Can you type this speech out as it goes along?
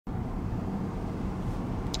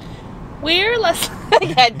We're Leslie. I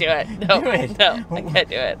can't do it. No, Do it. no, I can't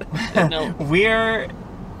do it. No.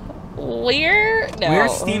 We're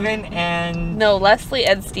Steven and... No, Leslie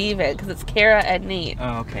and Steven, because it's Kara and Nate.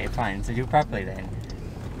 Oh, okay, fine. So do it properly then.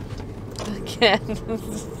 I can't.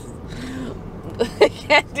 I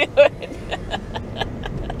can't do it.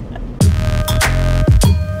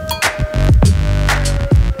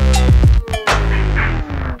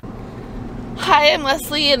 Hi, I'm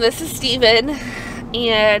Leslie and this is Steven.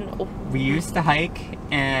 And we used to hike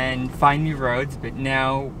and find new roads, but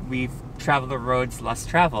now we've traveled the roads less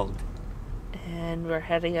traveled. And we're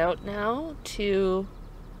heading out now to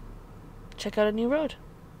check out a new road.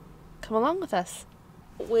 Come along with us.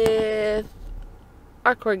 With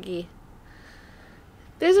our corgi.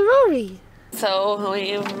 There's a Rory. So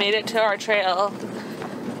we've made it to our trail.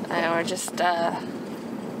 And we're just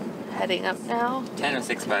heading up now.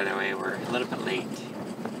 10:06 by the way, we're a little bit late.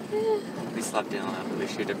 We slept in a little bit, we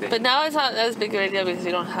should have been. But now it's not as big of a deal because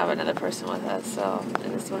we don't have another person with us, so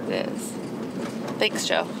it is what it is. Thanks,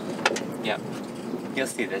 Joe. Yep. You'll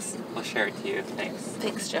see this. I'll share it to you. Thanks.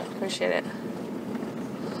 Thanks, Joe. Appreciate it.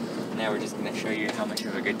 Now we're just going to show you how much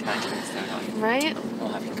of a good time we missed out on. Right? We'll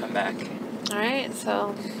have to come back. Alright,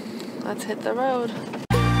 so let's hit the road.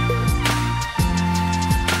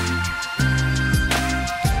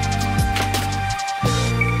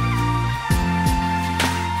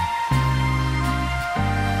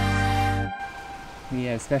 We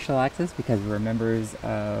have special access because we're members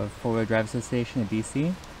of Four-Wheel Drive Association of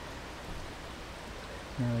BC.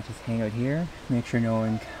 Now we just hang out here, make sure no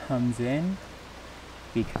one comes in,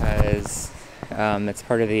 because that's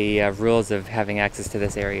part of the rules of having access to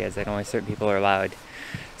this area, is that only certain people are allowed.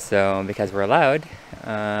 So because we're allowed,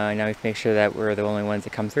 now we have to make sure that we're the only ones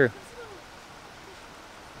that come through.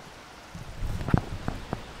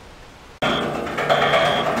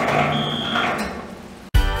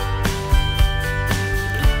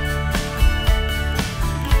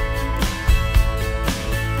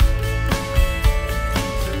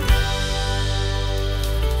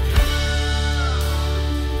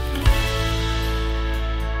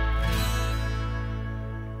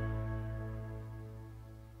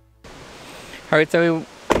 Alright, so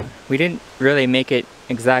we didn't really make it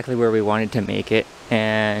exactly where we wanted to make it,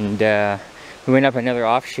 and we went up another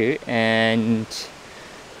offshoot and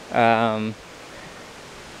found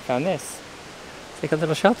this. It's like a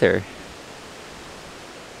little shelter.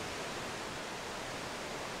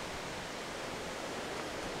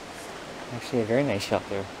 Actually a very nice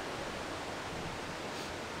shelter.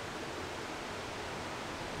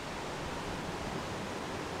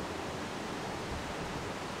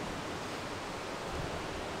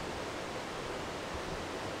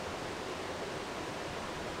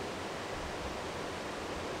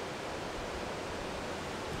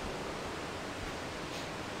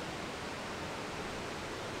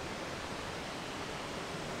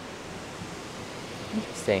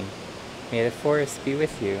 Interesting. May the forest be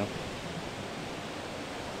with you.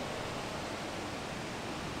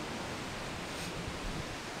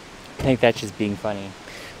 I think that's just being funny.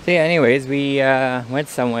 So yeah, anyways, we went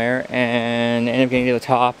somewhere and ended up getting to the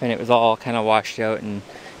top, and it was all kind of washed out and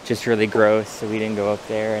just really gross, so we didn't go up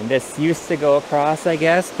there. And this used to go across, I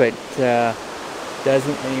guess, but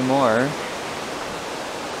doesn't anymore.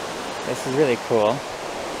 This is really cool.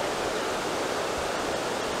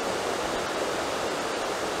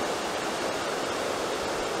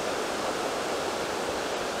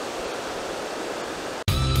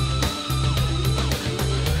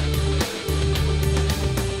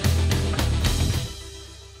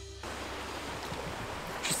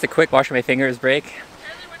 Just a quick wash my fingers break.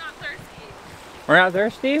 Apparently we're not thirsty. We're not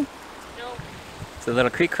thirsty? Nope. It's a little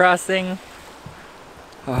creek crossing.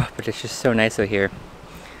 Oh, but it's just so nice out here.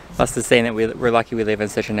 Plus is saying that we're lucky we live in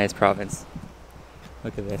such a nice province.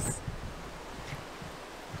 Look at this.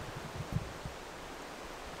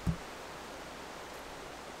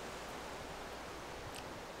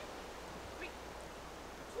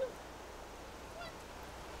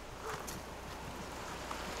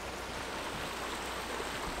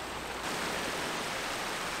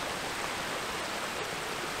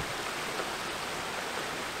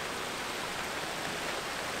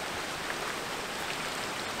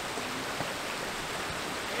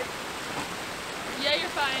 Yeah, you're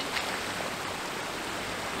fine.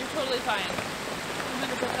 You're totally fine.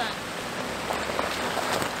 100%.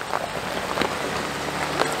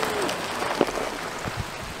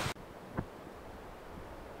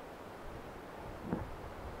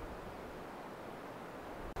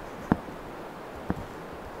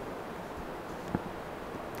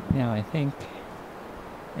 Now I think,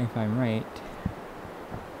 if I'm right,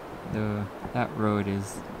 that road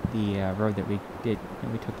is the road that we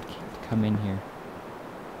took to come in here.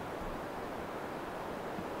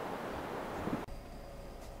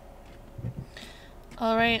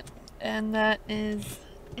 All right, and that is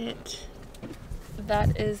it.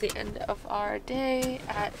 That is the end of our day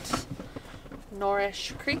at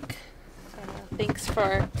Norrish Creek. Thanks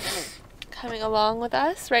for coming along with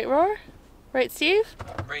us, right, Roar? Right, Steve?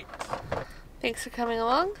 Right. Thanks for coming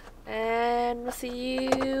along, and we'll see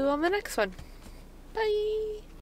you on the next one. Bye!